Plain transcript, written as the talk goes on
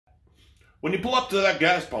When you pull up to that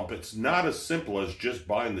gas pump, it's not as simple as just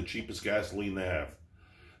buying the cheapest gasoline they have.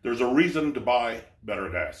 There's a reason to buy better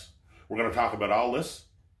gas. We're going to talk about all this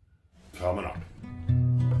coming up.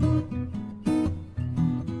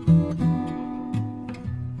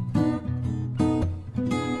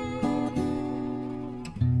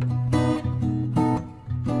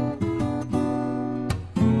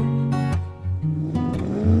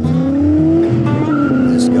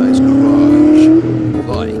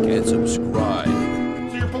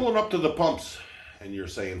 Up to the pumps and you're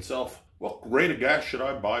saying self, what grade of gas should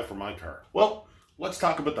I buy for my car? Well, let's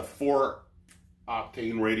talk about the 4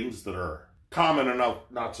 octane ratings that are common and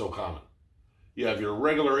not so common. You have your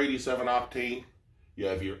regular 87 octane, you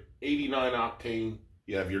have your 89 octane,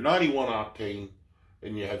 you have your 91 octane,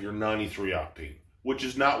 and you have your 93 octane, which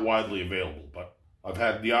is not widely available, but I've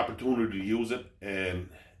had the opportunity to use it, and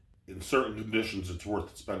in certain conditions it's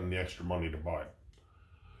worth spending the extra money to buy it.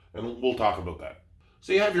 And we'll talk about that.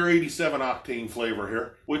 So you have your 87 octane flavor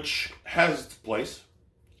here, which has its place.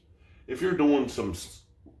 If you're doing some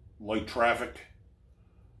light traffic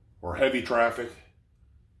or heavy traffic,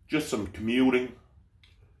 just some commuting,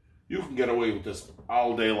 you can get away with this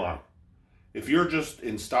all day long. If you're just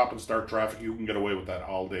in stop and start traffic, you can get away with that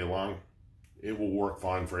all day long. It will work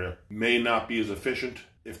fine for you. May not be as efficient.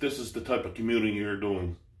 If this is the type of commuting you're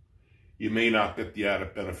doing, you may not get the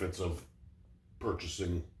added benefits of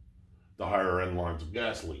purchasing the higher end lines of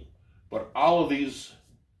gasoline. But all these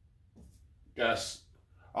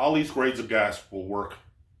grades of gas will work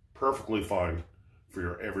perfectly fine for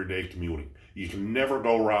your everyday commuting. You can never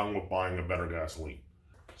go wrong with buying a better gasoline.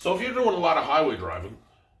 So if you're doing a lot of highway driving,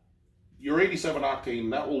 your 87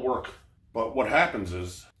 octane, that will work. But what happens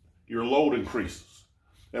is your load increases.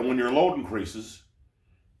 And when your load increases,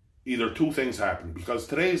 either two things happen. Because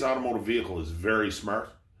today's automotive vehicle is very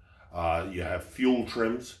smart. You have fuel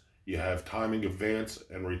trims. You have timing advance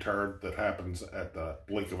and retard that happens at the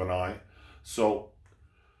blink of an eye. So,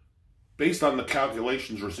 based on the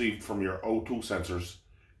calculations received from your O2 sensors,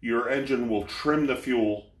 your engine will trim the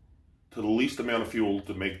fuel to the least amount of fuel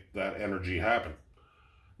to make that energy happen.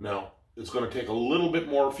 Now, it's going to take a little bit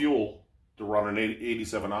more fuel to run an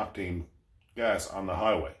 87 octane gas on the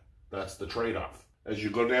highway. That's the trade-off. As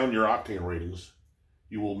you go down your octane ratings,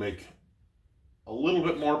 you will make a little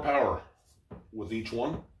bit more power with each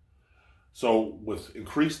one. So with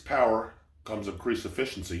increased power comes increased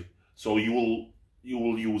efficiency. So you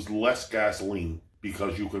will use less gasoline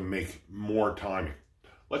because you can make more timing.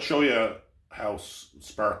 Let's show you how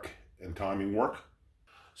spark and timing work.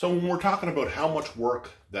 So when we're talking about how much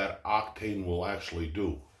work that octane will actually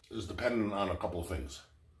do is dependent on a couple of things.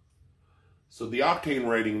 So the octane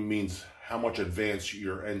rating means how much advance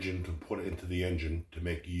your engine can put into the engine to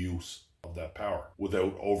make use of that power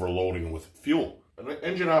without overloading with fuel. An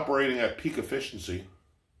engine operating at peak efficiency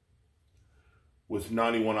with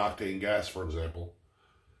 91 octane gas, for example,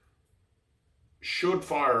 should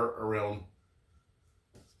fire around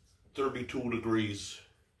 32 degrees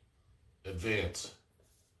advance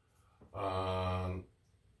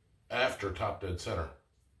after top dead center.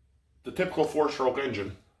 The typical 4-stroke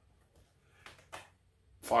engine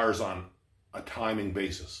fires on a timing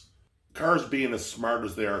basis. Cars being as smart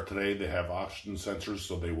as they are today, they have oxygen sensors,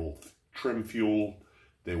 so they will trim fuel,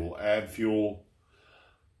 they will add fuel,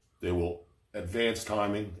 they will advance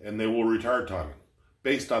timing, and they will retard timing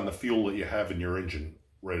based on the fuel that you have in your engine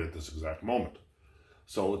right at this exact moment.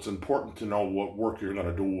 So it's important to know what work you're going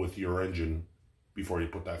to do with your engine before you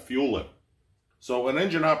put that fuel in. So an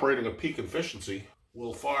engine operating at peak efficiency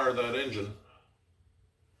will fire that engine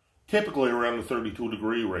typically around the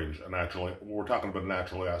 32-degree range. We're talking about a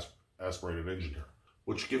naturally aspirated engine here,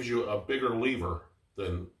 which gives you a bigger lever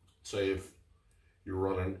than, say, if you're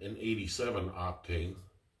running an 87 octane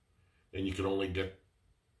and you can only get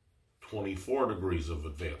 24 degrees of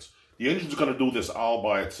advance. The engine's going to do this all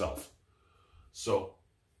by itself. So,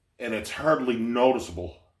 and it's hardly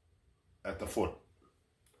noticeable at the foot.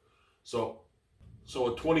 So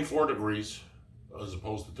at 24 degrees, as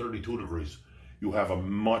opposed to 32 degrees, you have a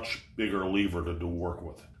much bigger lever to do work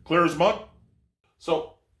with. Clear as mud?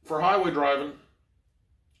 So, for highway driving,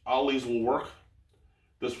 all these will work.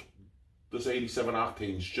 This 87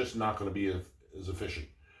 octane is just not going to be as efficient.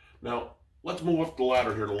 Now, let's move up the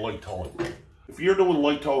ladder here to light towing. If you're doing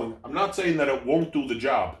light towing, I'm not saying that it won't do the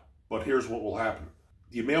job, but here's what will happen.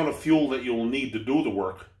 The amount of fuel that you'll need to do the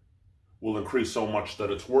work will increase so much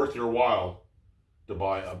that it's worth your while to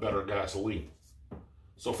buy a better gasoline.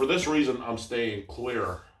 So for this reason, I'm staying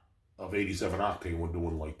clear of 87 octane when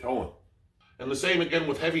doing light towing. And the same again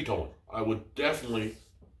with heavy towing. I would definitely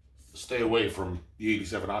stay away from the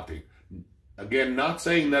 87 octane. Again, not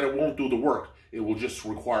saying that it won't do the work. It will just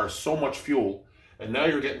require so much fuel. And now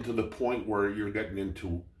you're getting to the point where you're getting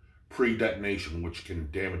into pre-detonation, which can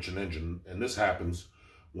damage an engine. And this happens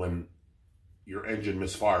when your engine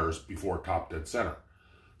misfires before top dead center.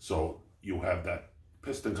 So you have that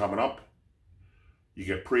piston coming up. You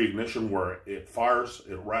get pre-ignition where it fires,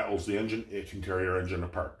 it rattles the engine, it can tear your engine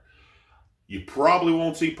apart. You probably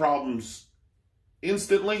won't see problems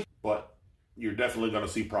instantly, but you're definitely going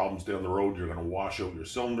to see problems down the road. You're going to wash out your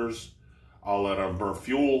cylinders. All that unburnt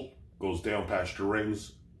fuel goes down past your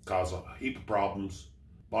rings, cause a heap of problems.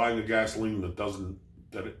 Buying a gasoline that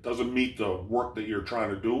doesn't meet the work that you're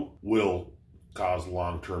trying to do will cause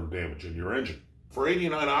long-term damage in your engine. For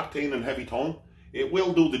 89 octane and heavy towing, it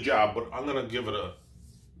will do the job, but I'm going to give it a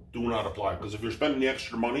do not apply, because if you're spending the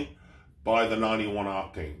extra money, buy the 91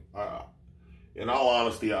 octane. In all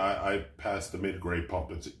honesty, I passed the mid-grade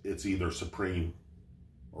pump. It's either Supreme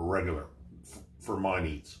or regular for my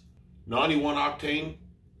needs. 91 octane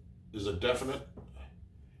is a definite.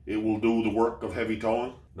 It will do the work of heavy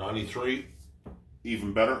towing. 93,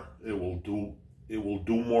 even better. It will do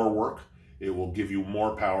more work. It will give you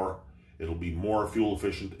more power. It'll be more fuel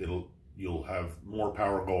efficient. You'll have more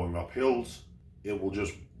power going up hills. It will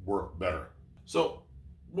just work better. So,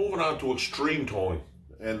 moving on to extreme towing.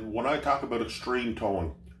 And when I talk about extreme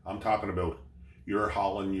towing, I'm talking about you're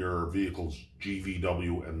hauling your vehicle's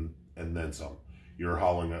GVW and then some. You're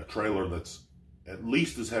hauling a trailer that's at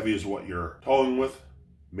least as heavy as what you're towing with,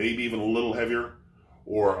 maybe even a little heavier,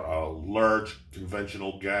 or a large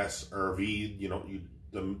conventional gas RV, you know,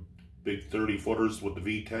 the big 30-footers with the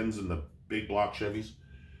V10s and the big block Chevys.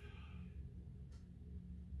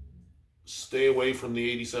 Stay away from the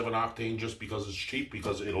 87 octane just because it's cheap,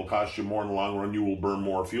 because it'll cost you more in the long run. You will burn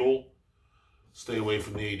more fuel. Stay away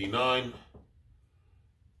from the 89.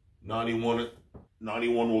 91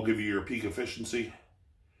 will give you your peak efficiency.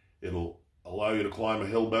 It'll allow you to climb a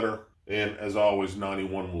hill better. And as always,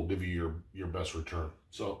 91 will give you your best return.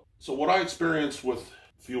 So what I experienced with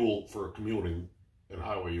fuel for commuting and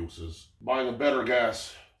highway use is buying a better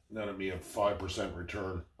gas netted me a 5%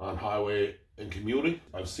 return on highway and commuting.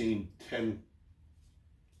 I've seen 10%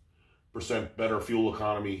 better fuel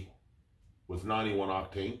economy with 91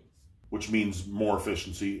 octane, which means more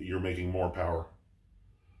efficiency. You're making more power.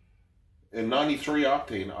 In 93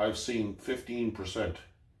 octane, I've seen 15%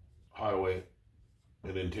 highway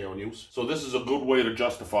and in-town use. So this is a good way to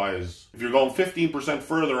justify is if you're going 15%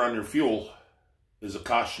 further on your fuel, is it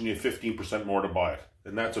costing you 15% more to buy it?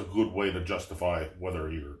 And that's a good way to justify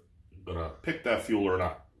whether you're gonna pick that fuel or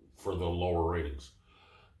not for the lower ratings.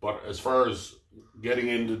 But as far as getting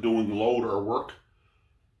into doing load or work,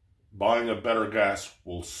 buying a better gas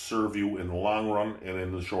will serve you in the long run and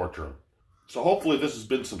in the short term. So hopefully this has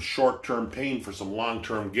been some short-term pain for some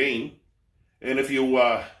long-term gain. And if you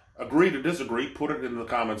agree to disagree, put it in the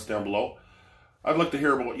comments down below. I'd like to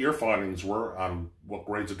hear about what your findings were on what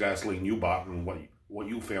grades of gasoline you bought and what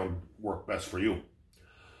you found worked best for you.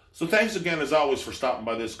 So thanks again, as always, for stopping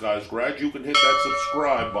by this guy's garage. You can hit that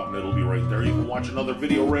subscribe button. It'll be right there. You can watch another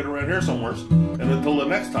video right around here somewhere. And until the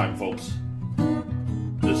next time, folks,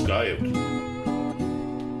 this guy out.